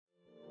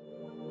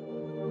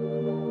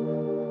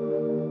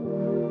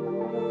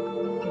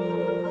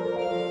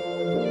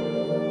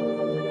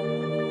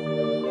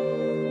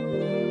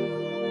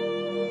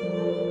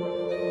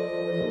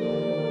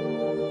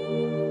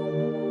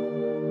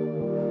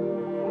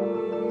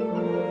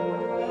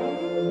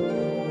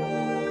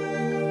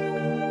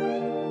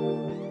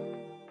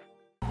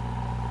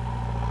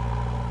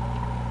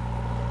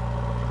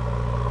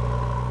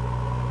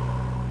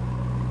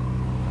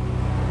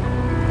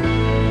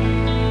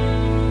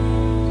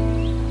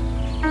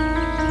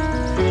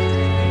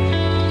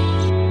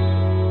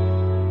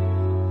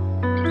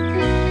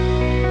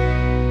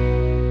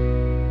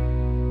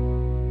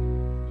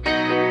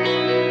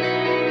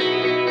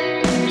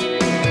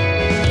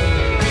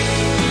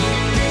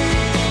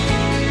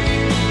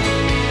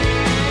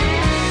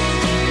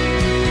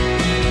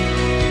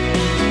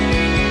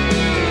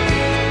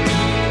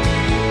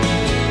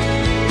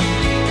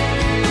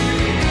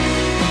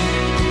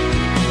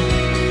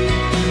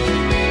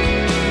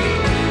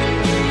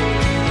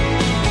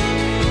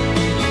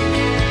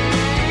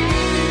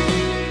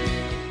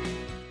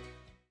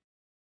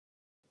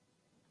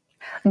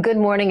Good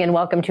morning and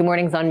welcome to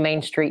Mornings on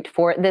Main Street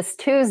for this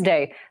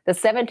Tuesday, the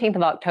 17th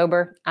of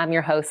October. I'm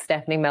your host,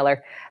 Stephanie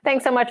Miller.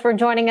 Thanks so much for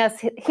joining us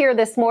here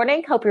this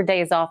morning. Hope your day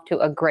is off to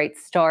a great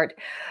start.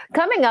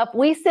 Coming up,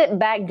 we sit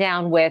back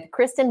down with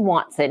Kristen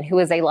Watson, who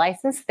is a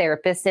licensed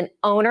therapist and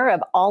owner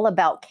of All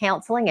About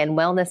Counseling and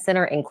Wellness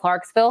Center in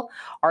Clarksville.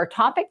 Our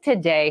topic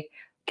today,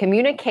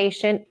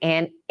 communication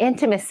and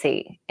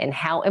intimacy, and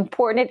how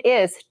important it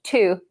is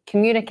to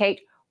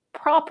communicate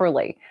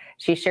properly.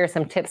 She shares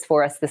some tips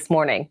for us this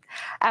morning.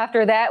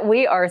 After that,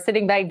 we are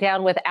sitting back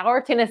down with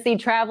our Tennessee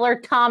traveler,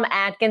 Tom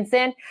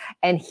Atkinson,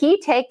 and he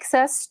takes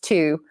us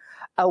to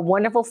a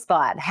wonderful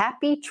spot,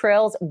 Happy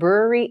Trails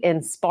Brewery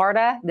in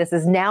Sparta. This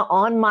is now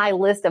on my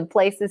list of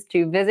places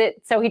to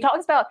visit. So he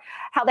talks about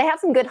how they have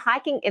some good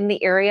hiking in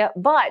the area,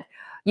 but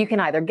you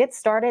can either get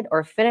started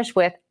or finish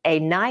with a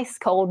nice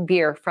cold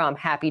beer from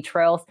Happy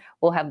Trails.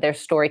 We'll have their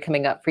story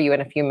coming up for you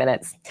in a few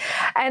minutes.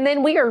 And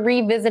then we are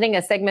revisiting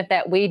a segment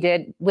that we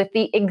did with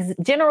the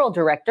general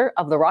director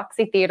of the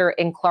Roxy Theater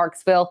in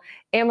Clarksville.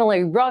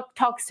 Emily Ruck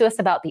talks to us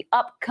about the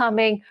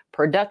upcoming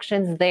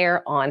productions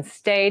there on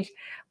stage.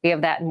 We have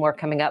that and more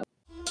coming up.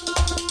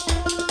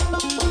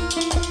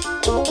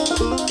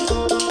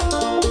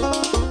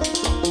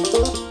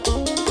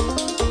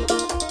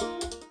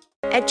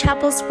 At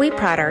Chapels, we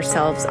pride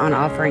ourselves on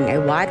offering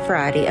a wide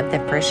variety of the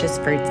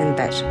freshest fruits and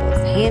vegetables,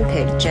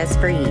 handpicked just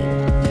for you.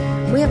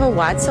 We have a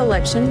wide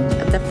selection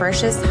of the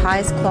freshest,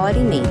 highest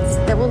quality meats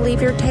that will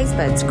leave your taste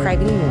buds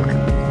craving more.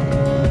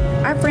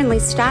 Our friendly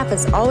staff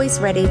is always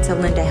ready to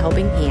lend a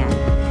helping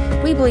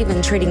hand. We believe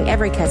in treating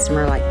every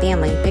customer like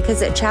family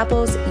because at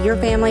Chapels, your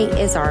family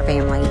is our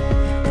family.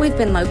 We've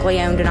been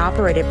locally owned and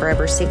operated for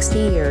over 60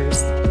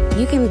 years.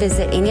 You can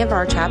visit any of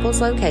our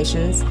Chapels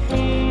locations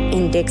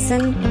in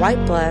Dixon,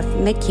 White Bluff,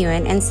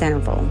 McEwen, and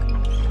Centerville.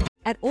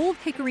 At Old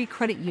Hickory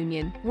Credit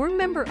Union, we're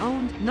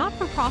member-owned,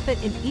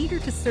 not-for-profit, and eager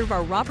to serve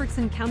our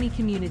Robertson County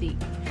community.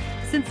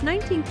 Since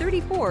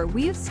 1934,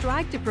 we have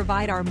strived to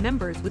provide our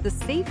members with a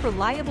safe,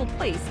 reliable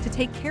place to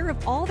take care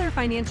of all their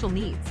financial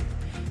needs.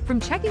 From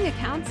checking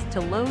accounts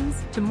to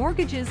loans to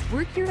mortgages,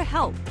 we're here to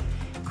help.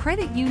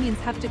 Credit unions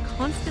have to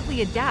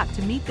constantly adapt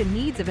to meet the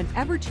needs of an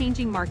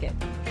ever-changing market.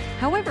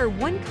 However,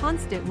 one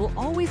constant will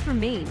always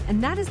remain,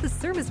 and that is the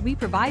service we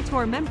provide to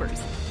our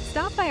members.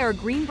 Stop by our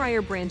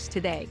Greenbrier branch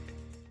today.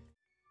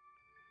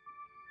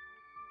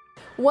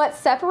 What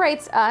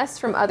separates us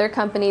from other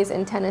companies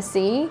in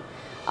Tennessee,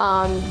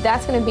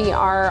 that's going to be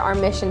our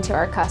mission to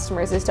our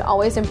customers, is to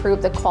always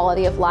improve the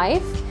quality of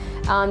life.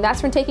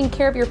 That's from taking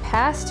care of your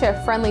pest to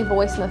a friendly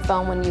voice on the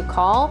phone when you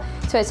call,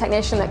 to a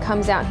technician that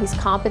comes out, he's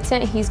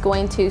competent, he's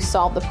going to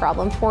solve the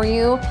problem for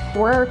you.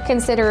 We're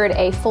considered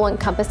a full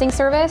encompassing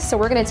service, so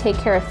we're going to take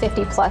care of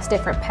 50 plus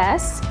different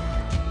pests,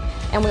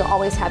 and we'll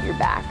always have your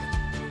back.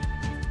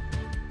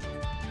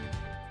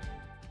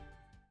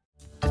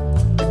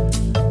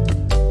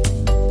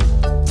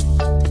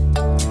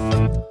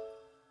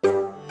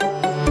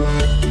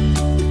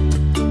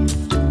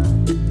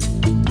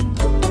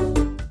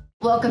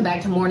 Welcome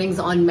back to Mornings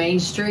on Main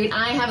Street.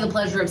 I have the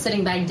pleasure of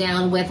sitting back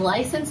down with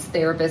licensed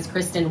therapist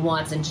Kristen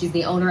Watson. She's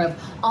the owner of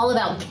All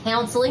About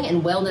Counseling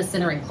and Wellness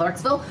Center in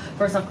Clarksville.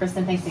 First off,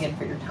 Kristen, thanks again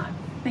for your time.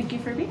 Thank you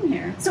for being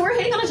here. So we're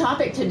hitting on a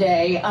topic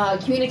today,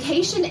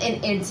 communication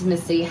and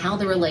intimacy, how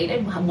they're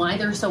related, why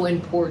they're so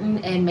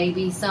important, and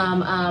maybe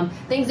some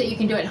things that you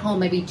can do at home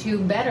maybe to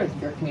better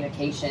your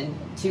communication,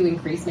 to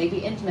increase maybe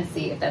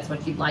intimacy if that's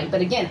what you'd like.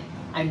 But again,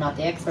 I'm not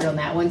the expert on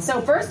that one.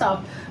 So first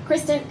off,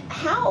 Kristen,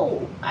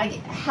 how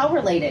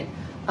related,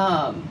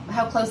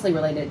 how closely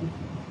related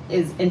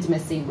is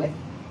intimacy with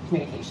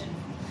communication?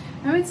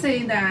 I would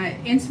say that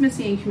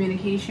intimacy and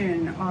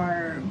communication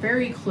are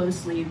very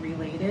closely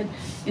related.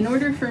 In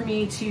order for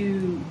me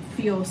to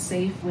feel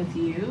safe with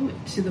you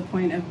to the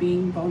point of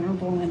being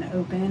vulnerable and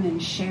open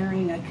and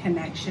sharing a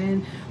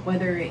connection,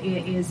 whether it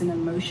is an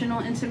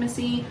emotional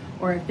intimacy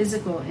or a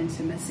physical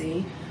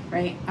intimacy,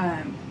 right?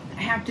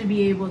 I have to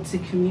be able to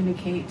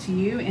communicate to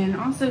you and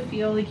also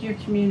feel like you're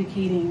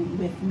communicating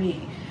with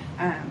me.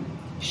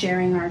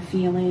 Sharing our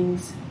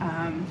feelings,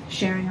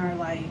 sharing our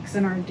likes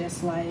and our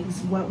dislikes,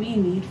 what we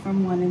need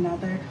from one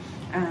another.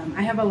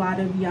 I have a lot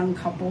of young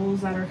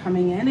couples that are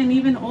coming in and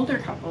even older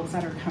couples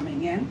that are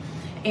coming in,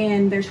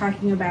 and they're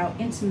talking about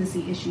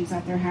intimacy issues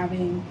that they're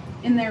having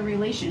in their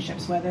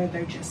relationships, whether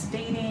they're just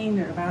dating,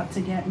 they're about to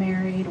get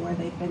married, or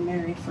they've been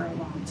married for a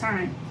long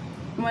time.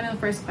 And one of the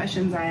first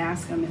questions I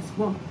ask them is,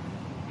 well,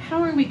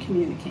 how are we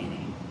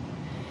communicating?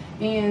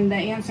 And the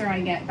answer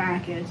I get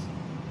back is,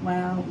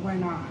 well, we're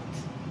not.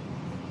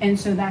 And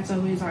so that's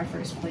always our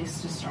first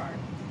place to start,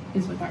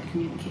 is with our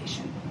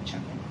communication with each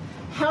other.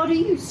 How do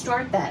you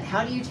start that?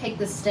 How do you take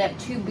the step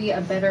to be a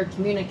better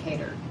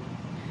communicator?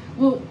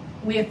 Well,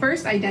 we at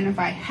first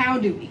identify how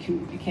do we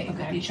communicate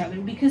with each other,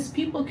 because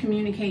people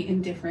communicate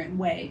in different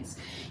ways.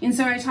 And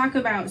so I talk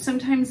about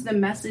sometimes the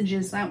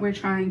messages that we're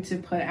trying to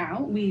put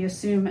out, we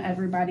assume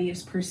everybody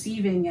is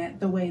perceiving it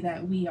the way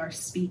that we are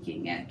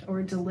speaking it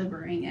or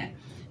delivering it.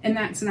 And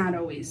that's not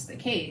always the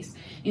case.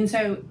 And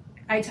so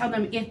I tell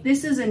them, if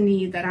this is a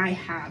need that I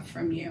have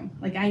from you,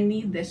 like I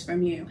need this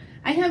from you,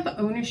 I have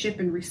ownership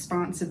and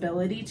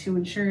responsibility to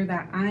ensure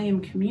that I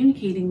am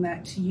communicating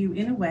that to you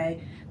in a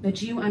way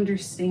that you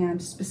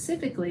understand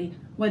specifically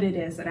what it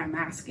is that I'm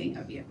asking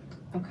of you.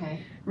 Okay.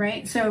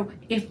 Right? So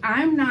if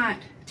I'm not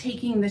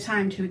taking the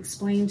time to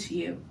explain to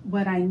you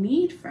what I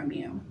need from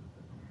you,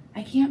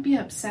 I can't be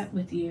upset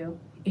with you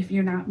if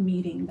you're not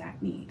meeting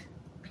that need.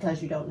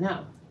 Because you don't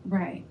know.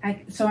 Right.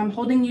 So I'm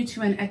holding you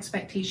to an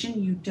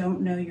expectation you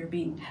don't know you're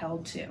being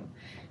held to.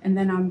 And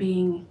then I'm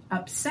being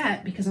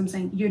upset because I'm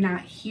saying you're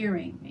not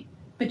hearing me.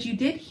 But you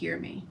did hear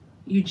me.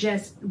 You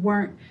just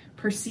weren't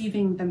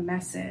perceiving the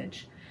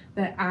message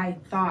that I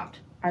thought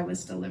I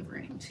was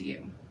delivering to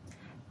you.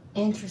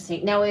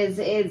 Interesting. Now, is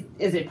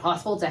it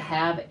possible to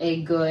have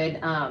a good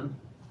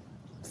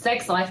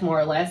sex life, more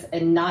or less,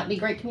 and not be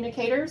great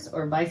communicators,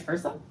 or vice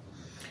versa?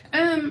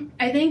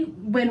 I think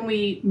when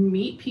we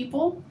meet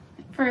people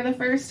for the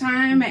first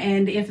time,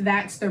 and if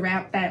that's the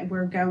route that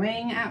we're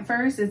going at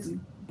first,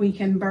 we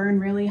can burn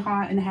really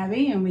hot and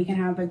heavy, and we can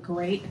have a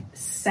great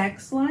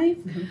sex life,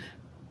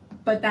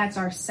 but that's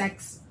our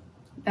sex.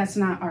 That's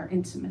not our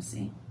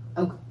intimacy.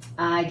 Okay,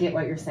 I get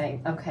what you're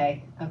saying.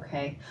 Okay.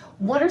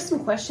 What are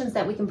some questions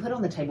that we can put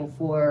on the table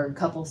for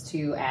couples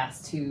to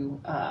ask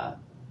to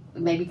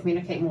maybe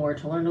communicate more,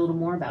 to learn a little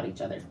more about each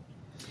other?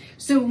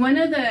 So one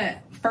of the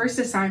first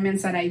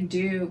assignments that I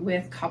do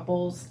with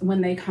couples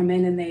when they come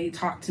in and they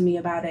talk to me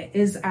about it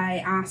is I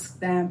ask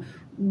them,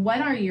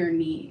 what are your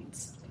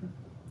needs?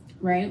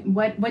 Right?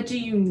 What do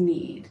you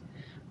need?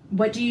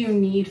 What do you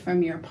need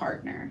from your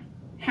partner?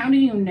 How do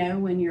you know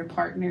when your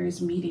partner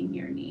is meeting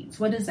your needs?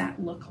 What does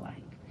that look like?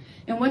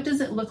 And what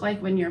does it look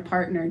like when your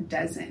partner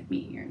doesn't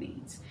meet your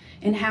needs?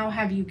 And how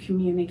have you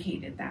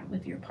communicated that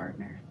with your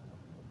partner?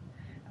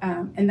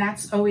 And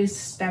that's always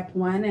step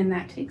one, and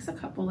that takes a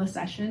couple of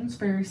sessions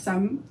for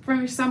some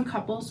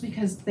couples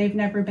because they've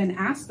never been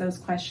asked those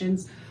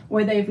questions,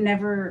 or they've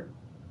never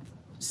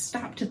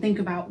stopped to think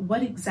about,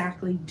 what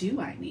exactly do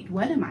I need?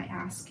 What am I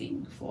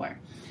asking for?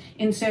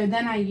 And so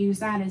then I use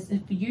that as,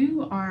 if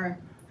you are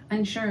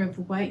unsure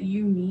of what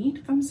you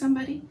need from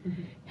somebody,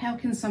 how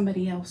can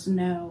somebody else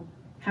know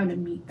how to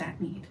meet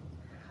that need?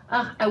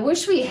 I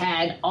wish we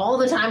had all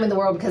the time in the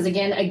world, because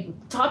again,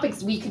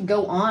 topics we could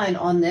go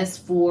on this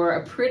for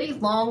a pretty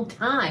long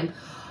time.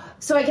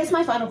 So I guess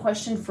my final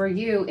question for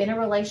you, in a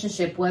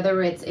relationship,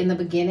 whether it's in the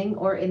beginning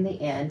or in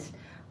the end,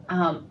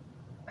 how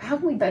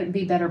can we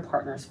be better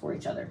partners for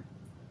each other?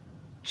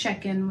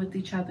 Check in with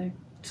each other,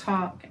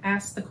 talk,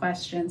 ask the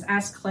questions,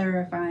 ask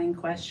clarifying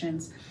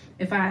questions.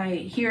 If I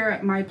hear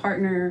my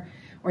partner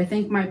or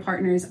think my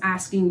partner is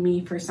asking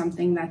me for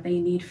something that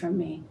they need from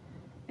me,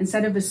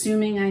 instead of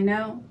assuming I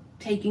know,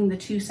 taking the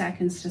 2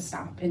 seconds to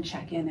stop and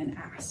check in and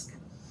ask.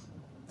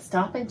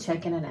 Stop and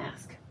check in and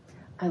ask.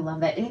 I love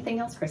that. Anything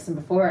else, Kristen,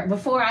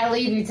 before I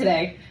leave you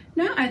today?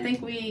 No, I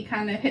think we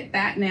kind of hit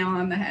that nail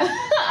on the head.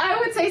 I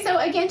would say so.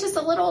 Again, just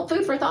a little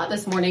food for thought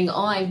this morning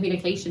on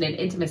communication and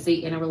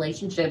intimacy in a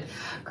relationship.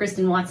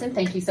 Kristen Watson,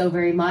 thank you so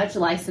very much.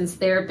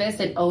 Licensed therapist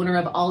and owner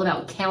of All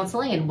About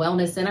Counseling and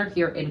Wellness Center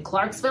here in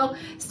Clarksville.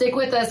 Stick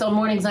with us on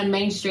Mornings on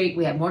Main Street.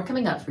 We have more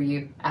coming up for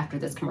you after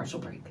this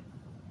commercial break.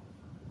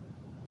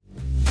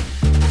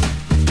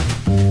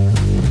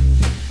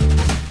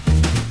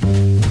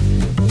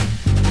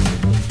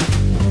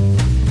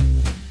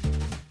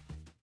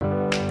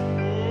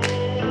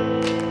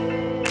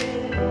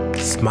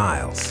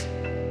 Smiles.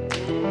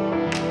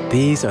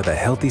 These are the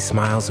healthy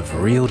smiles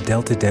of real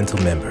Delta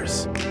Dental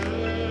members.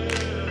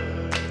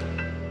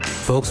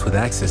 Folks with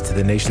access to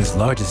the nation's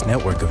largest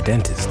network of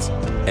dentists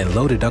and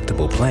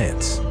low-deductible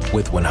plans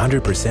with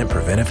 100%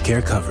 preventive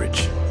care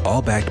coverage,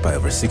 all backed by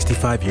over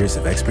 65 years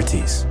of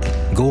expertise.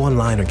 Go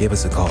online or give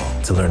us a call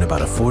to learn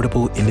about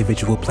affordable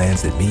individual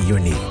plans that meet your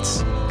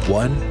needs.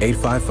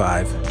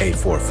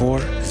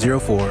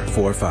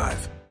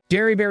 1-855-844-0445.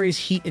 Dairy Berry's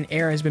Heat and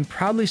Air has been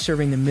proudly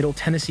serving the Middle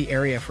Tennessee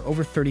area for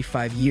over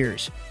 35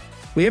 years.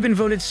 We have been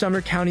voted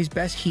Sumner County's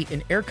best heat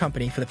and air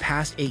company for the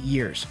past 8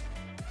 years.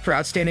 For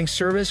outstanding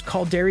service,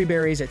 call Dairy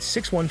Berry's at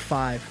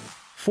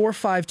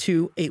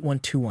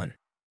 615-452-8121.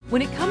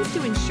 When it comes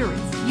to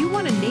insurance, you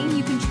want a name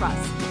you can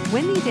trust.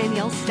 Wendy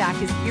Danielle Stack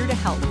is here to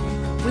help.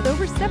 With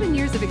over 7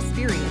 years of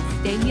experience,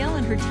 Danielle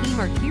and her team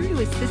are here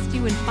to assist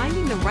you in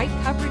finding the right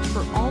coverage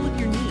for all of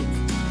your needs.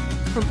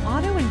 From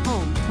auto and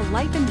home to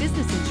life and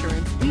business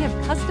insurance, we have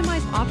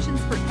customized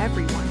options for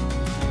everyone.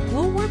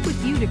 We'll work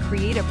with you to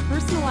create a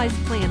personalized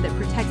plan that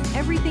protects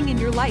everything in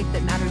your life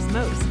that matters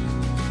most.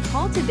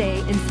 Call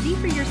today and see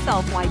for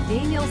yourself why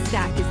Danielle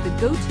Stack is the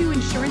go-to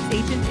insurance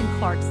agent in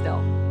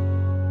Clarksville.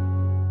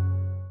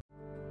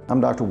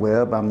 I'm Dr.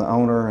 Webb. I'm the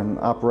owner and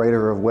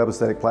operator of Webb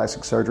Aesthetic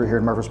Plastic Surgery here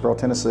in Murfreesboro,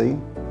 Tennessee.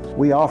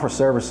 We offer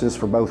services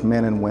for both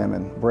men and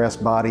women,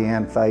 breast, body,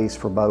 and face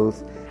for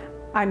both.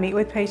 I meet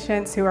with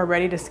patients who are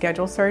ready to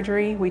schedule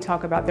surgery. We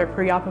talk about their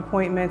pre-op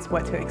appointments,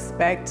 what to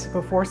expect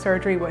before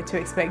surgery, what to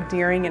expect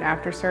during and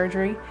after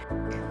surgery.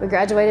 We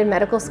graduated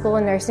medical school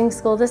and nursing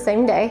school the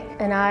same day,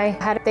 and I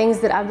had things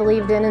that I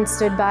believed in and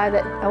stood by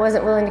that I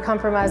wasn't willing to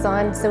compromise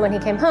on. So when he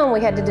came home,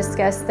 we had to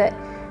discuss that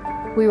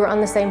we were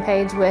on the same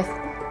page with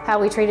how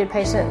we treated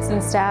patients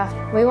and staff.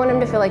 We want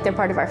them to feel like they're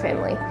part of our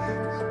family.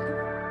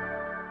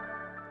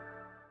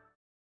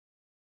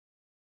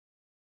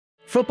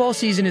 Football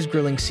season is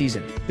grilling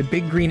season. The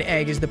Big Green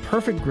Egg is the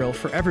perfect grill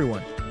for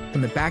everyone,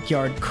 from the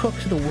backyard cook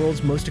to the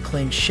world's most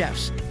acclaimed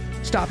chefs.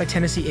 Stop at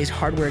Tennessee Ace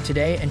Hardware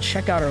today and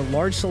check out our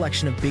large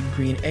selection of Big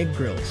Green Egg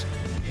grills.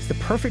 It's the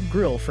perfect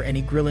grill for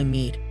any grilling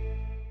need.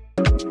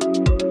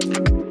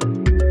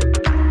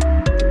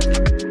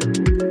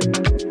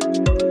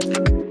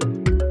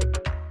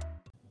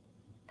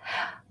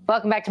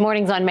 Welcome back to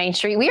Mornings on Main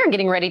Street. We are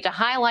getting ready to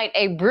highlight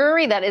a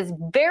brewery that is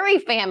very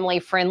family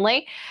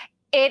friendly.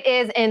 It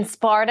is in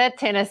Sparta,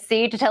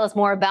 Tennessee. To tell us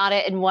more about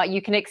it and what you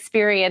can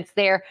experience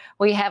there,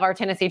 we have our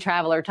Tennessee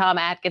traveler, Tom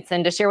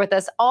Atkinson, to share with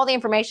us all the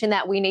information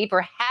that we need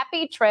for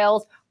Happy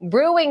Trails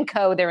Brewing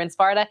Co. there in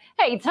Sparta.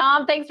 Hey,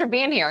 Tom, thanks for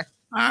being here.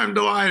 I'm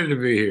delighted to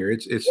be here.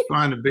 It's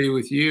fun to be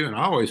with you, and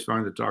always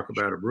fun to talk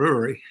about a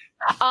brewery.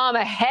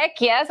 Heck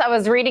yes. I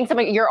was reading some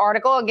of your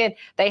article. Again,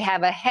 they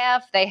have a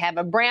hef, they have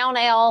a brown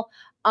ale.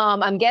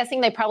 I'm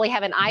guessing they probably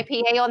have an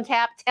IPA on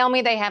tap. Tell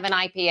me they have an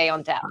IPA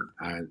on tap.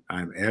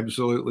 I'm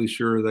absolutely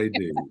sure they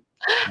do.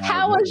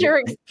 How was your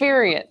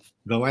experience?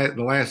 The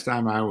last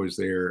time I was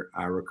there,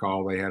 I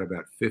recall they had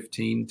about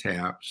 15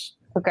 taps.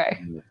 Okay.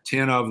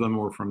 10 of them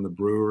were from the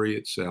brewery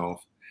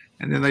itself.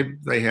 And then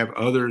they have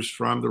others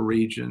from the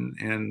region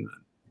and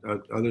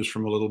others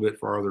from a little bit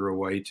farther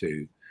away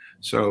too.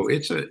 So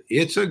it's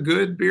a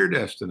good beer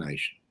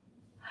destination.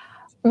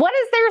 What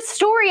is their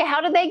story? How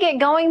did they get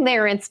going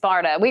there in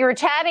Sparta? We were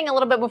chatting a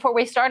little bit before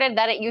we started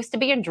that it used to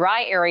be a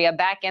dry area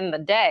back in the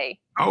day.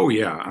 Oh,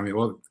 yeah. I mean,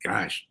 well,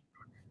 gosh,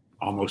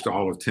 almost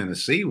all of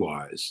Tennessee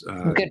was.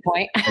 Good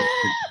point.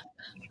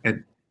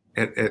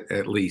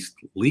 at least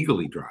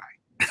legally dry.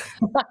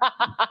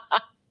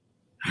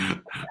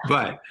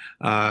 But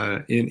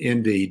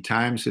indeed,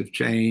 times have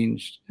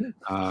changed.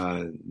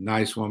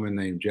 Nice woman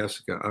named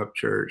Jessica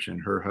Upchurch and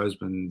her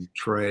husband,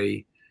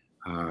 Trey,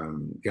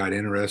 got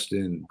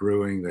interested in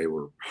brewing. They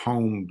were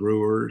home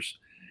brewers,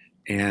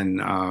 and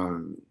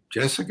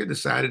Jessica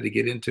decided to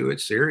get into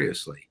it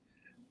seriously.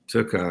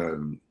 Took a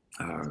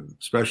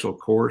special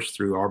course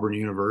through Auburn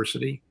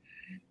University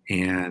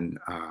and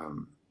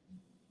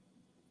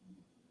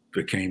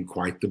became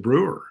quite the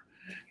brewer.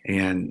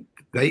 And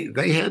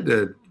they had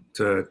to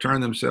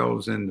turn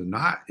themselves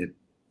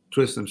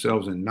twist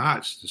themselves in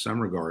knots to some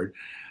regard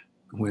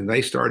when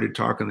they started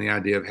talking the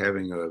idea of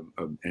having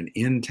an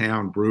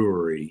in-town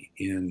brewery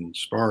in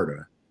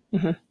Sparta.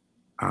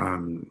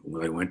 Mm-hmm.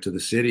 They went to the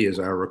city, as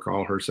I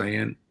recall her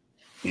saying,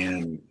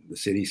 and the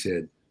city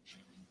said,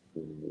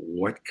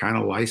 "What kind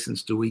of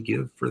license do we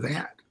give for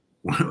that?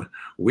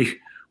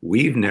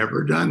 We've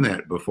never done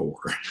that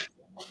before."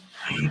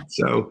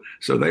 So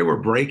they were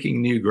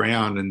breaking new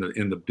ground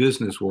in the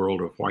business world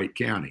of White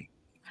County,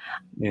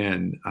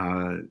 and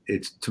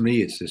to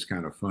me it's just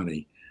kind of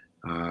funny.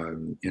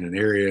 In an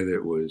area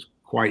that was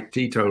quite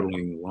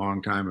teetotaling a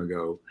long time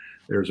ago,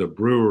 there's a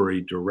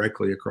brewery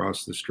directly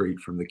across the street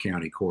from the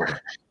county court.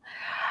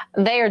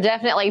 They are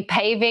definitely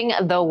paving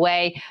the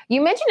way.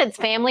 You mentioned it's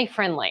family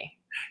friendly.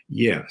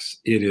 Yes,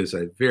 it is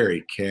a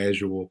very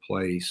casual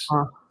place.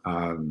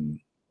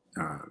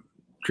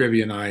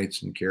 Trivia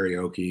nights and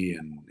karaoke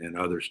and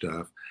other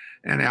stuff.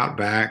 And out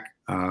back,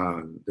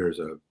 there's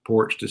a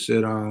porch to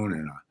sit on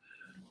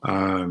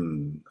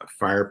and a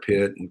fire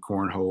pit and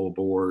cornhole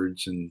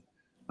boards and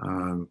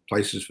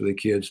places for the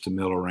kids to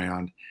mill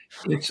around.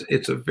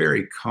 It's a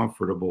very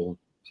comfortable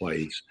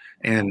place.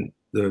 And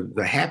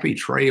the Happy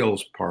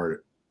Trails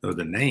part of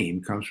the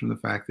name comes from the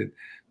fact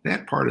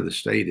that part of the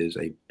state is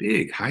a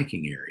big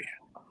hiking area.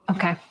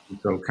 Okay.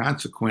 So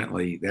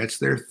consequently, that's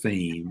their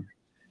theme.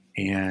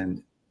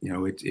 And, you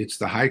know, it's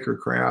the hiker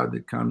crowd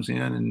that comes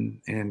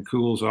in and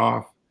cools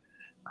off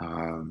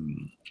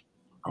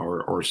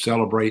or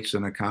celebrates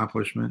an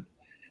accomplishment.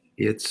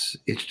 It's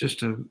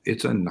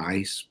a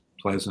nice,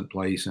 pleasant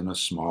place in a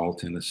small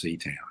Tennessee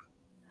town.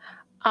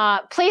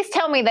 Please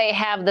tell me they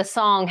have the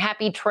song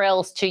Happy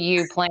Trails to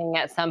You playing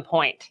at some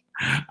point.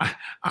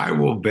 I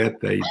will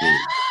bet they do.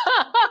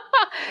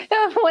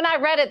 When I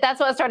read it, that's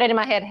what started in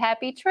my head.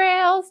 Happy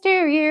Trails to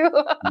You.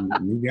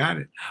 You got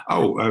it.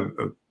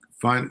 Oh,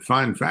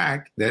 fun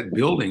fact, that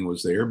building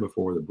was there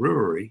before the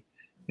brewery.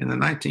 In the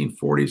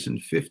 1940s and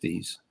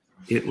 50s,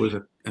 it was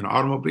an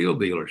automobile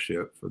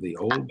dealership for the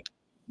old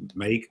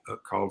make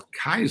called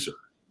Kaiser.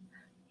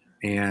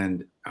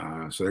 And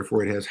so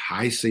therefore it has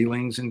high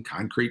ceilings and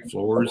concrete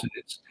floors, and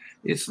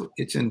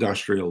it's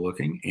industrial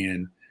looking,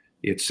 and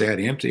it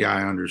sat empty,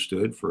 I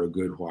understood, for a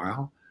good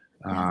while.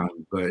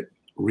 But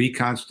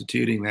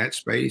reconstituting that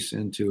space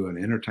into an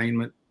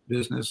entertainment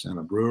business and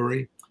a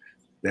brewery,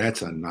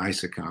 that's a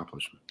nice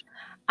accomplishment.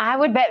 I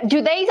would bet.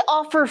 Do they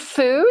offer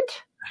food?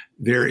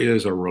 There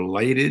is a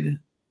related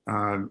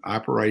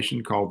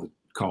operation called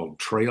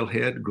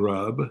Trailhead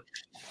Grub,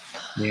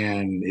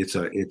 and it's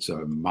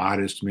a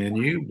modest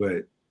menu,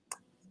 but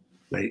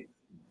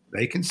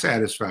they can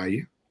satisfy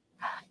you.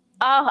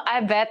 Oh, I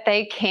bet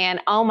they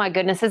can. Oh my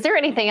goodness. Is there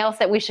anything else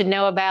that we should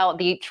know about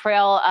the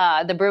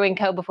the Brewing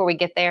Co. before we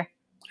get there?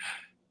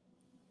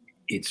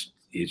 It's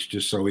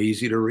just so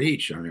easy to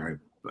reach. I mean,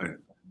 I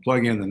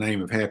plug in the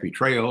name of Happy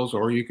Trails,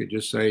 or you could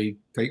just say,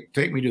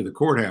 take me to the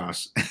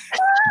courthouse.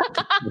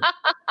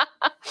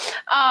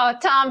 Oh,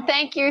 Tom,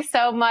 thank you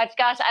so much.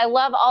 Gosh, I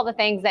love all the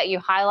things that you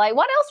highlight.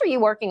 What else are you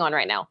working on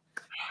right now?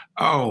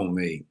 Oh,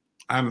 me.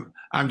 I'm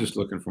just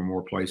looking for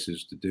more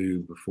places to do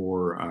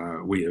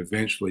before we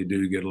eventually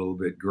do get a little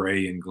bit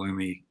gray and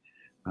gloomy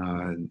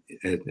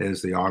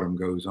as the autumn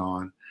goes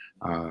on.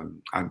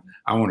 I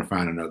want to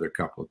find another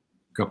couple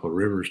of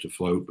rivers to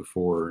float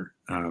before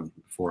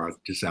I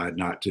decide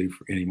not to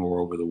anymore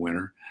over the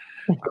winter.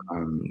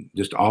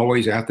 Just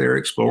always out there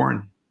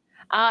exploring.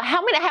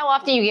 How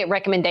often do you get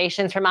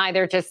recommendations from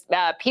either just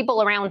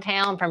people around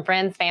town, from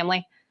friends,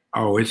 family?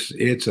 Oh,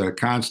 it's a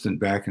constant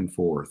back and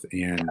forth,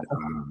 and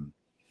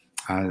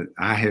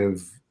I have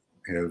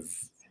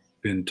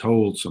been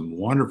told some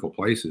wonderful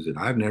places that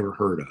I've never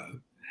heard of,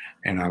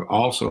 and I've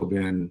also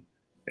been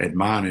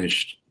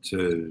admonished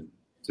to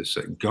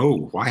say,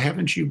 "Go! Why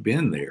haven't you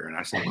been there?" And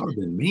I said, "Well, I've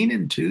been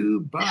meaning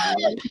to, but."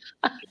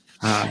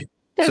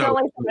 So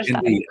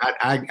indeed,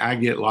 I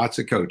get lots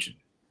of coaching.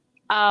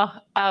 Oh,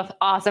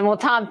 awesome. Well,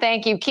 Tom,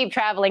 thank you. Keep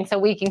traveling so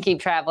we can keep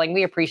traveling.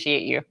 We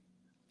appreciate you.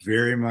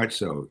 Very much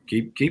so.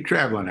 Keep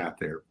traveling out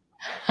there.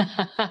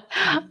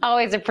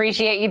 Always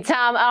appreciate you,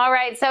 Tom. All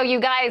right. So you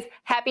guys,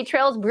 Happy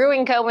Trails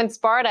Brewing Co. in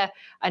Sparta,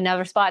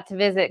 another spot to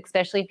visit,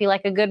 especially if you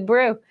like a good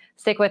brew.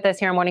 Stick with us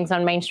here on Mornings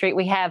on Main Street.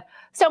 We have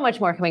so much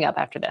more coming up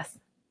after this.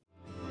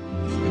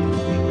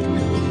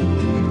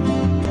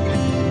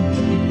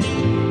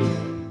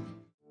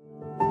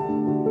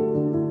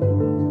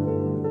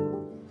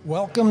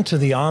 Welcome to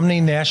the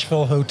Omni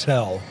Nashville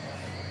Hotel.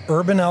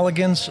 Urban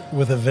elegance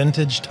with a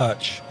vintage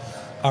touch.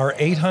 Our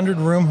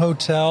 800-room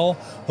hotel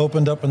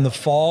opened up in the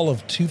fall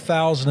of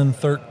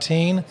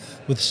 2013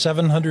 with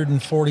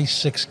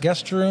 746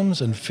 guest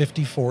rooms and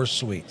 54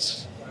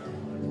 suites.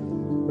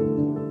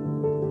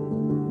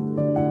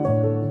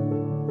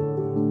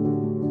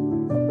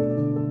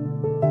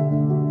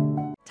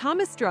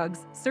 Thomas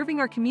Drugs, serving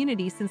our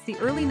community since the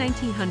early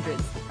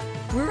 1900s.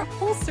 We're a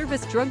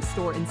full-service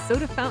drugstore and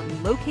soda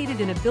fountain located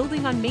in a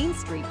building on Main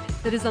Street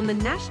that is on the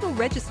National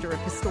Register of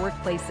Historic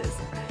Places.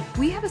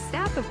 We have a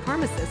staff of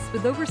pharmacists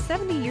with over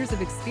 70 years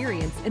of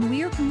experience, and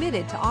we are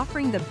committed to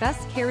offering the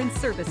best care and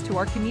service to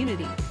our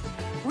community.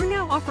 We're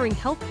now offering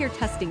healthcare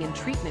testing and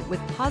treatment with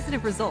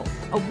positive results,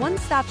 a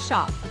one-stop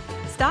shop.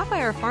 Stop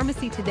by our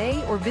pharmacy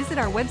today or visit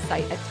our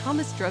website at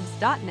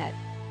thomasdrugs.net.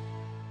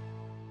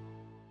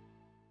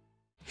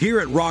 Here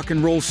at Rock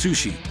and Roll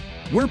Sushi,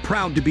 we're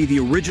proud to be the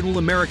original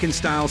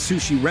American-style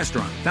sushi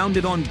restaurant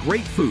founded on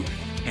great food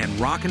and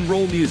rock and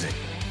roll music,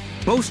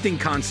 boasting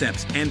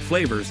concepts and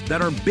flavors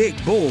that are big,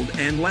 bold,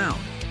 and loud.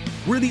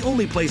 We're the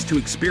only place to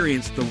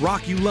experience the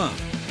rock you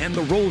love and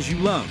the rolls you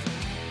love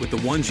with the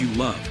ones you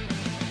love.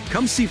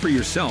 Come see for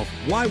yourself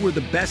why we're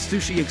the best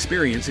sushi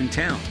experience in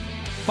town.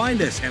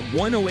 Find us at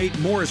 108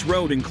 Morris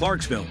Road in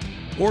Clarksville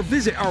or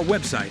visit our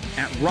website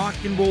at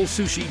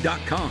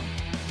rockandrollsushi.com.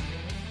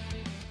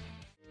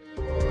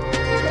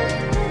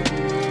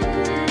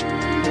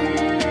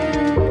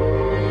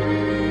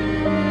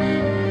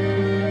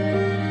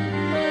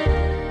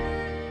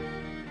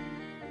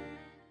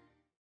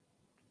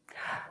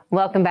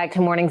 Welcome back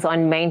to Mornings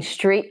on Main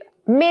Street.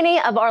 Many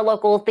of our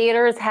local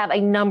theaters have a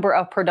number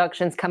of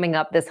productions coming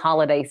up this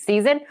holiday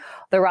season.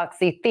 The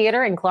Roxy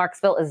Theater in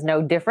Clarksville is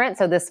no different.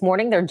 So this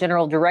morning, their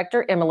general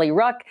director, Emily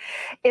Ruck,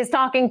 is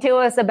talking to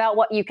us about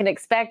what you can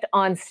expect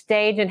on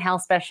stage and how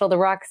special the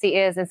Roxy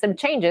is and some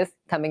changes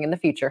coming in the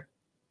future.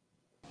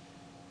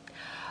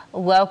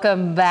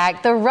 Welcome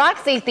back. The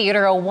Roxy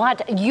Theater, or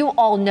what you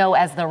all know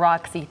as the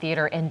Roxy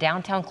Theater in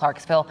downtown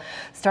Clarksville,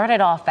 started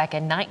off back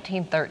in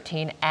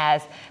 1913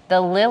 as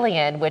the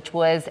Lillian, which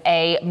was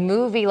a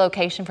movie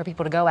location for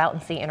people to go out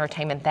and see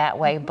entertainment that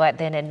way. But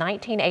then in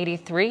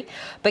 1983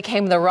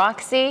 became the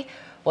Roxy.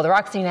 Well, the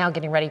Roxy now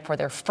getting ready for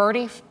their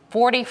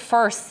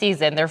 41st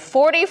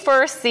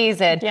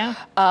season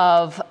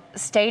of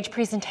stage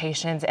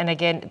presentations. And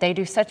again, they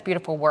do such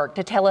beautiful work.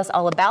 To tell us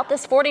all about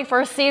this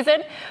 41st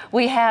season,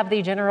 we have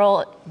the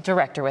general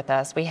director with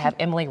us. We have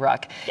Emily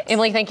Ruck. Yes.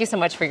 Emily, thank you so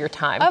much for your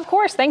time. Of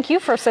course. Thank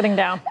you for sitting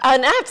down.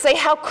 And I have to say,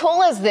 how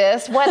cool is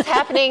this? What's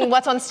happening,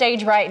 what's on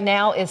stage right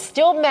now is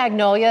still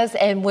Magnolias,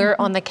 and we're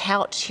on the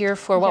couch here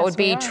for what would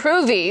be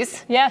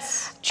Truvy's.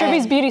 Yes,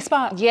 Truvy's Beauty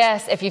Spot.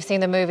 Yes, if you've seen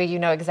the movie, you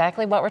know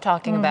exactly what we're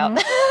talking about.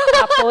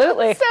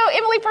 Absolutely. So,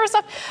 Emily, first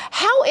off,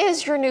 how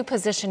is your new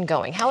position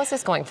going? How is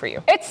this going for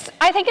you?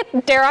 I think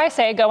it, dare I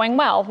say, going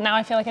well. Now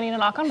I feel like I need to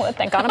knock on wood.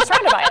 Thank God I'm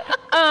surrounded by it.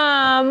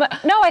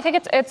 No, I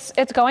think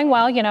it's going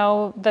well. You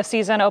know, the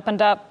season opened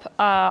up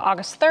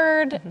August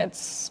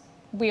 3rd.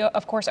 We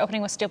of course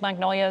opening with Steel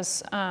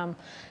Magnolias.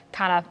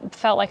 kind of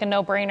felt like a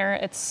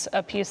no-brainer. It's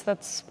a piece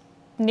that's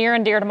near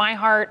and dear to my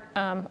heart.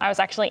 I was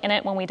actually in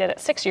it when we did it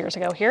 6 years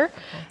ago here.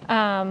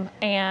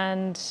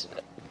 And,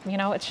 you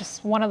know, it's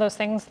just one of those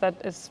things that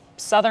is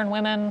Southern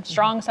women,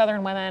 strong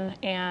Southern women,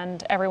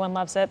 and everyone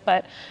loves it.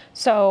 But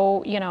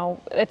so, you know,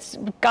 it's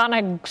gotten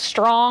a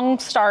strong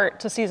start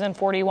to season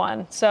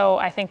 41. So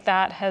I think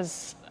that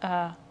has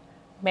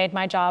made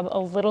my job a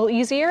little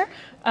easier,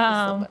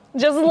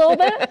 just a little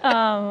bit.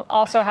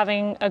 Also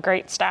having a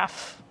great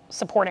staff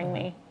supporting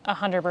me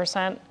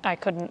 100%. I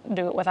couldn't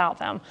do it without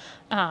them.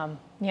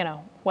 You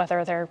know,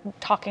 whether they're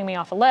talking me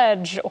off a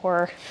ledge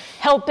or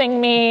helping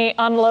me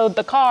unload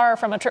the car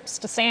from a trip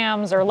to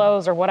Sam's or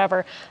Lowe's or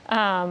whatever.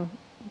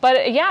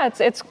 But yeah,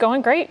 it's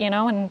going great, you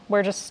know, and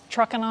we're just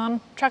trucking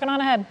on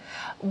ahead.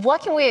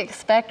 What can we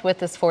expect with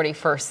this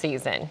 41st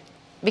season?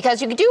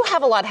 Because you do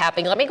have a lot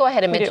happening. Let me go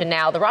ahead and mention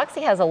now, the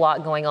Roxy has a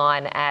lot going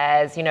on,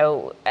 as you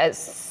know, as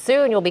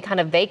soon you'll be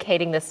kind of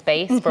vacating the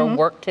space for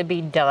work to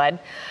be done.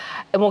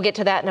 And we'll get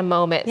to that in a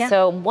moment. Yeah.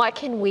 So what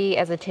can we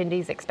as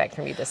attendees expect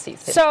from you this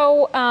season?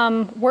 So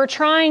we're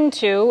trying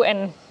to,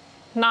 and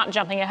not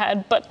jumping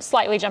ahead, but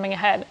slightly jumping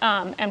ahead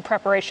in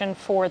preparation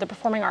for the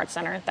Performing Arts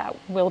Center that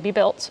will be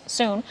built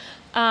soon.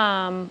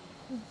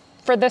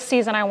 For this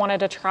season, I wanted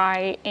to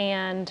try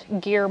and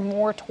gear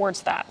more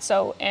towards that.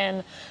 So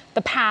in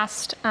the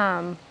past,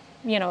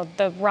 you know,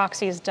 the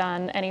Roxy's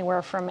done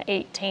anywhere from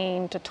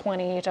 18 to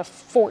 20 to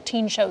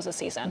 14 shows a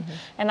season,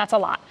 and that's a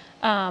lot.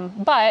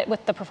 But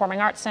with the Performing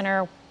Arts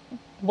Center,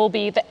 we'll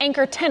be the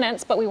anchor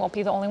tenants, but we won't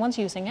be the only ones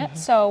using it.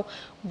 So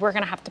we're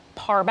going to have to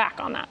par back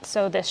on that.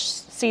 So this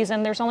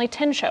season, there's only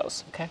 10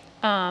 shows. Okay.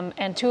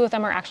 And 2 of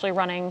them are actually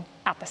running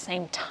at the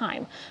same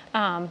time,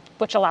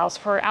 which allows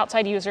for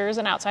outside users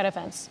and outside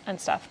events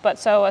and stuff. But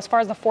so as far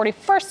as the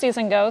 41st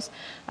season goes,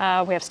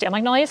 we have Steel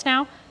Magnolias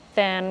now,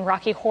 then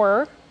Rocky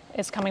Horror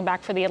is coming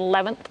back for the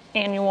 11th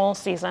annual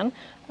season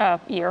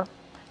year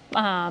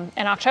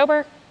in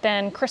October.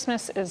 Then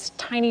Christmas is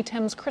Tiny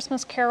Tim's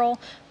Christmas Carol,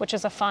 which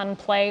is a fun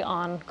play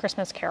on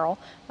Christmas Carol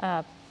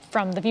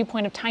from the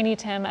viewpoint of Tiny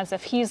Tim, as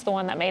if he's the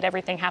one that made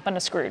everything happen to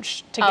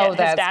Scrooge to get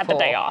his dad the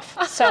day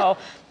off. So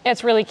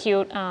it's really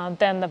cute.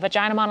 Then the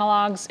Vagina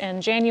Monologues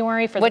in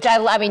January. Which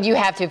I mean, you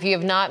have to. If you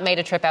have not made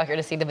a trip out here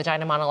to see the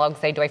Vagina Monologues,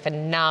 they do a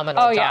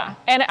phenomenal job. Yeah.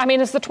 And I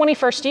mean, it's the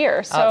 21st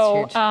year.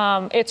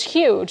 So it's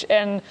huge.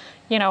 And,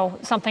 you know,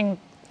 something...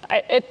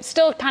 It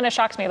still kind of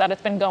shocks me that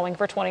it's been going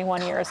for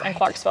 21 years in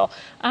Clarksville.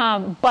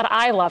 But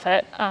I love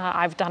it.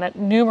 I've done it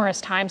numerous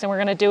times, and we're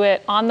going to do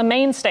it on the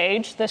main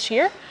stage this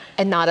year.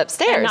 And not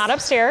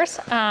upstairs.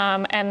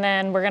 And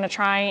then we're going to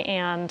try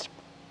and,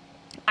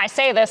 I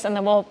say this and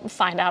then we'll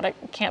find out it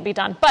can't be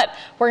done, but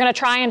we're going to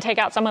try and take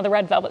out some of the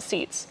red velvet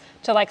seats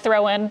to like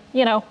throw in,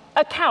 you know,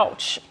 a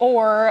couch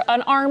or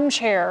an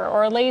armchair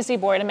or a lazy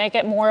boy to make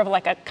it more of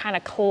like a kind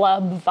of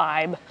club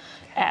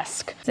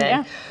vibe-esque.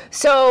 Yeah.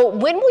 So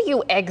when will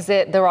you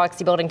exit the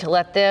Roxy building to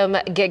let them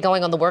get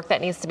going on the work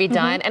that needs to be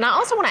done? And I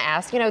also want to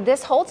ask, you know,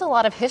 this holds a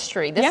lot of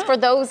history. This for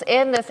those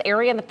in this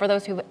area and for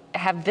those who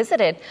have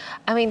visited,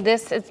 I mean,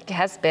 this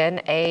has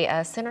been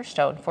a center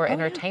stone for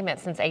entertainment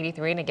since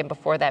 '83, and again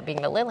before that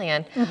being the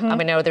Lillian. I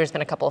mean, I know there's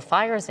been a couple of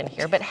fires in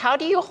here, but how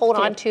do you hold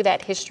on to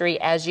that history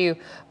as you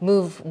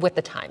move with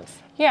the times?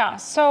 Yeah,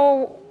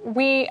 so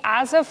we,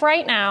 as of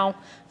right now,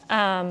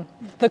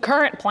 the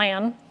current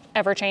plan,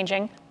 ever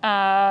changing,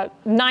 9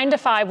 to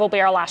 5 will be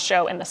our last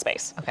show in the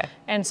space. Okay.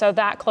 And so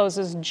that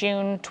closes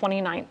June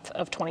 29th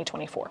of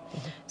 2024.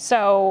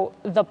 So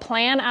the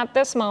plan at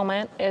this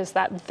moment is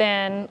that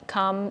then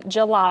come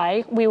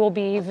July, we will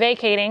be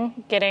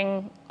vacating,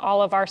 getting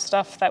all of our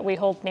stuff that we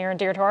hold near and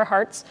dear to our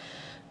hearts,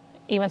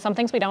 even some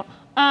things we don't,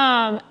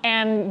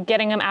 and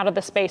getting them out of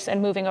the space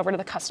and moving over to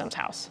the customs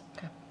house.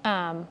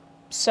 Okay.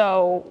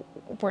 So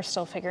we're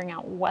still figuring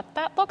out what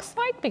that looks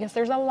like because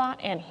there's a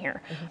lot in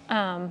here.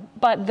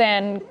 But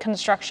then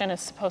construction is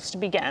supposed to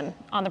begin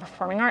on the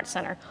Performing Arts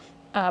Center.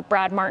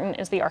 Brad Martin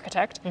is the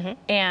architect,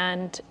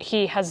 and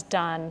he has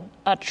done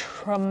a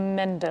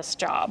tremendous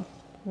job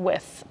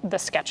with the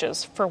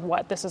sketches for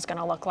what this is going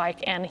to look like,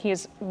 and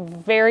he's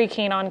very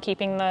keen on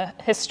keeping the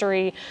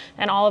history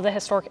and all of the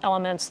historic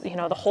elements, you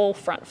know, the whole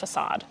front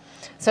facade.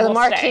 So the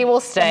marquee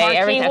will stay. The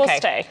marquee will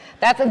stay.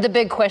 That's the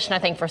big question, I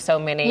think, for so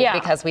many,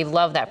 because we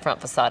love that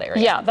front facade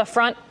area. Yeah, the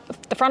front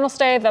will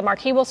stay, the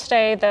marquee will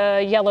stay,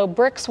 the yellow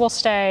bricks will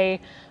stay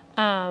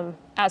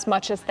as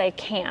much as they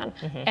can.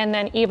 And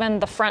then even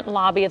the front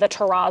lobby, the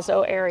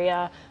terrazzo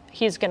area,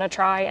 he's going to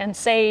try and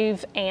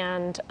save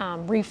and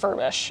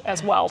refurbish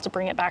as well to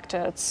bring it back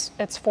to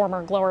its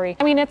former glory.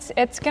 I mean,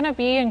 it's going to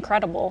be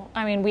incredible.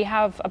 I mean, we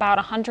have about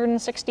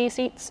 160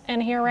 seats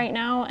in here right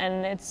now,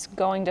 and it's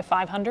going to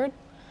 500.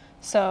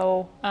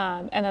 So,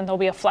 and then there'll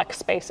be a flex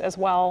space as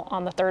well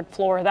on the 3rd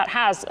floor that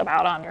has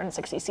about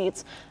 160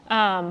 seats.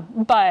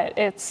 But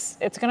it's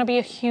going to be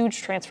a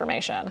huge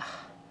transformation,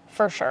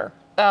 for sure.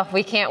 Oh,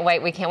 we can't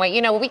wait. We can't wait.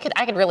 You know,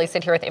 I could really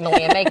sit here with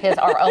Emily and make this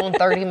our own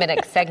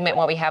 30-minute segment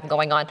what we have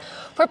going on.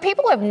 For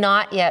people who have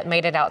not yet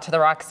made it out to the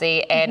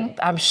Roxy, and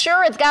I'm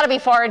sure it's got to be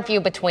far and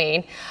few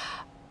between,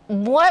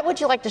 What would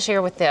you like to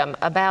share with them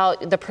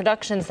about the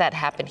productions that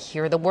happen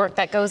here, the work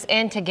that goes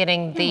into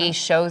getting the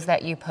shows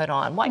that you put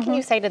on? What can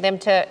you say to them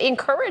to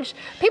encourage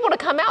people to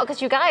come out?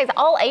 Because you guys,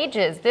 all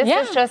ages, this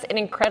is just an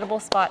incredible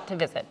spot to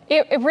visit.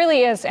 It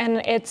really is, and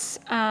it's,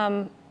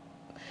 to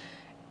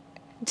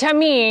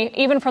me,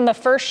 even from the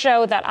first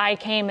show that I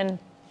came and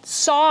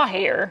saw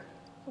here,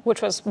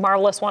 which was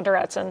Marvelous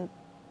Wonderettes in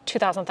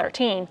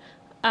 2013,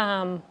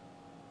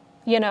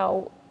 you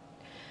know,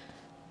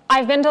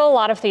 I've been to a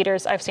lot of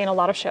theaters. I've seen a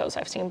lot of shows.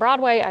 I've seen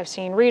Broadway. I've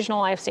seen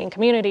regional. I've seen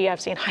community. I've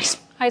seen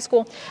high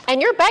school.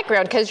 And your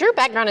background, because your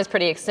background is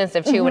pretty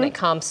extensive too when it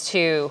comes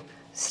to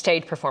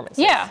stage performances.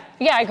 Yeah.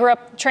 I grew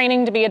up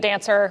training to be a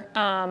dancer,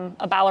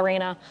 a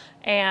ballerina,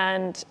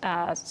 and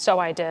so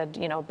I did,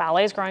 you know,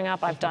 ballets growing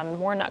up. I've done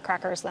more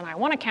Nutcrackers than I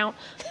want to count.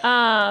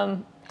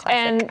 And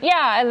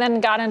then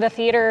got into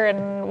theater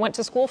and went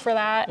to school for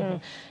that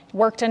and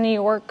worked in New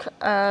York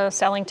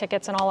selling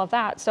tickets and all of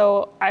that.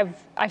 So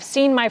I've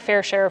seen my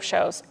fair share of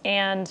shows,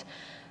 and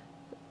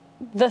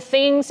the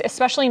things,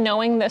 especially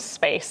knowing this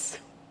space,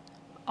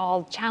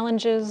 all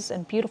challenges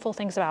and beautiful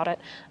things about it,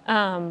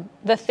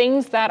 the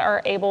things that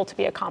are able to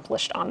be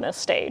accomplished on this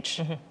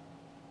stage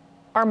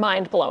are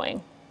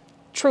mind-blowing,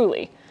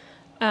 truly.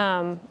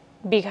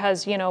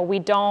 Because, you know,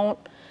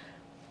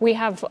 we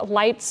have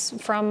lights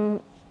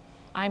from,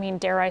 I mean,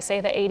 dare I say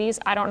the 80s?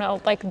 I don't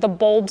know, like the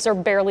bulbs are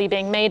barely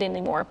being made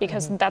anymore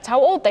because that's how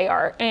old they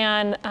are.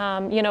 And,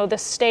 you know, the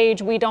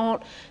stage, we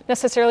don't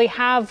necessarily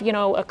have, you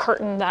know, a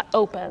curtain that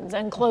opens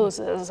and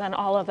closes and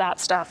all of that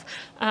stuff.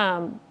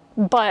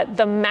 But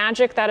the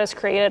magic that is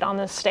created on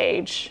this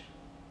stage,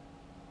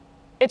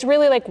 it's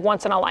really like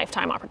once in a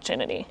lifetime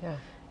opportunity. Yeah.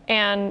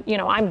 And, you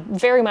know, I'm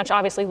very much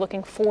obviously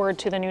looking forward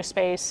to the new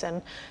space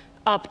and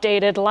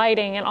updated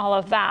lighting and all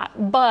of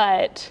that.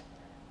 But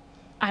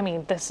I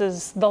mean, this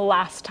is the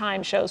last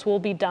time shows will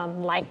be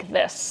done like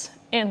this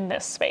in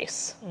this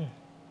space.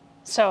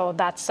 So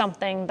that's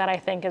something that I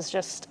think is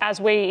just,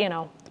 as we, you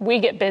know, we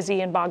get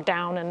busy and bogged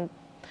down and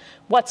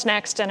what's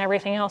next and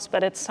everything else,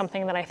 but it's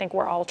something that I think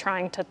we're all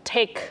trying to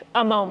take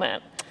a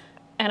moment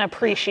and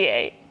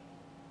appreciate,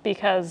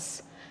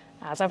 because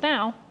as of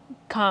now,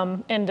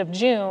 come end of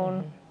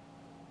June,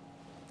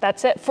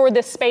 that's it for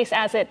this space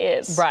as it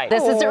is. Right.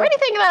 Is there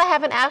anything that I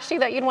haven't asked you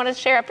that you'd want to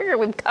share? I figure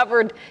we've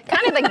covered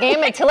kind of the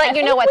gamut to let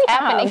you know what's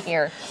happening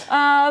here.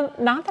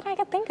 Not that I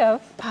can think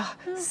of.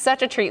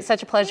 Such a treat,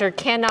 such a pleasure.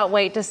 Cannot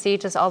wait to see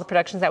just all the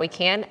productions that we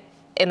can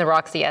in the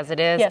Roxy as it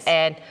is. Yes.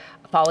 And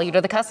follow you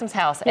to the Customs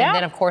House. And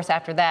then, of course,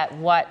 after that,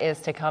 what is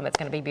to come? It's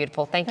going to be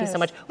beautiful. Thank you so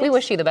much. We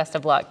wish you the best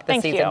of luck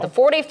this season. The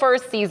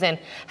 41st season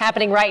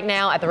happening right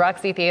now at the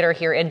Roxy Theater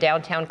here in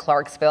downtown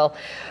Clarksville.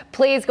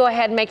 Please go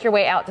ahead and make your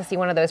way out to see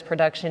one of those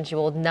productions. You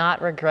will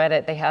not regret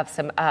it. They have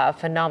some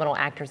phenomenal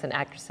actors and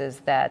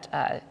actresses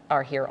that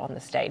are here on the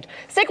stage.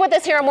 Stick with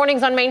us here on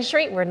Mornings on Main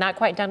Street. We're not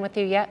quite done with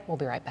you yet. We'll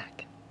be right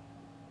back.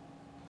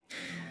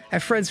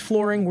 At Fred's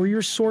Flooring, we're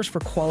your source for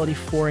quality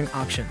flooring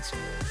options.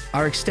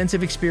 Our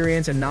extensive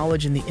experience and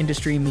knowledge in the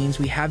industry means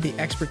we have the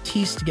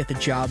expertise to get the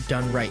job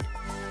done right.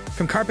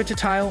 From carpet to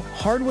tile,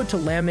 hardwood to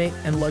laminate,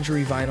 and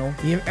luxury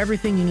vinyl, we have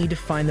everything you need to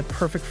find the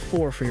perfect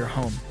floor for your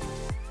home.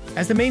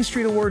 As the Main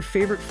Street Award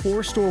Favorite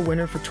Floor Store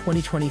winner for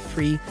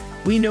 2023,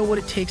 we know what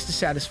it takes to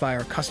satisfy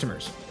our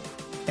customers.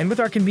 And with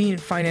our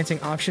convenient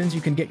financing options,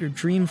 you can get your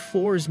dream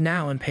floors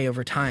now and pay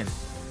over time.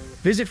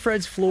 Visit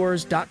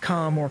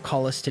fredsfloors.com or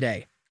call us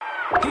today.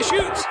 He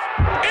shoots,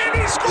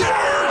 and he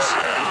scores!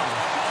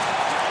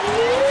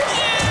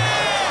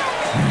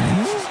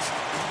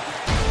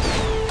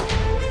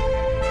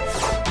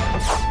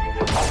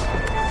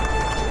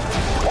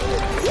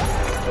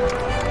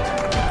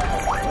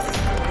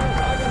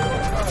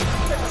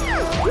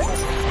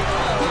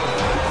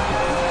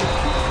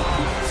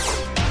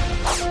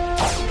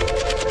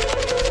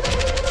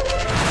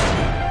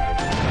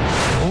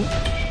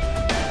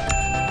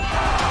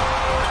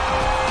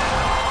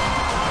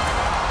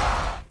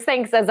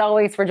 Thanks, as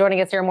always, for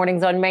joining us here in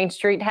Mornings on Main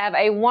Street. Have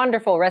a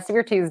wonderful rest of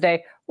your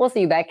Tuesday. We'll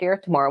see you back here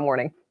tomorrow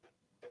morning.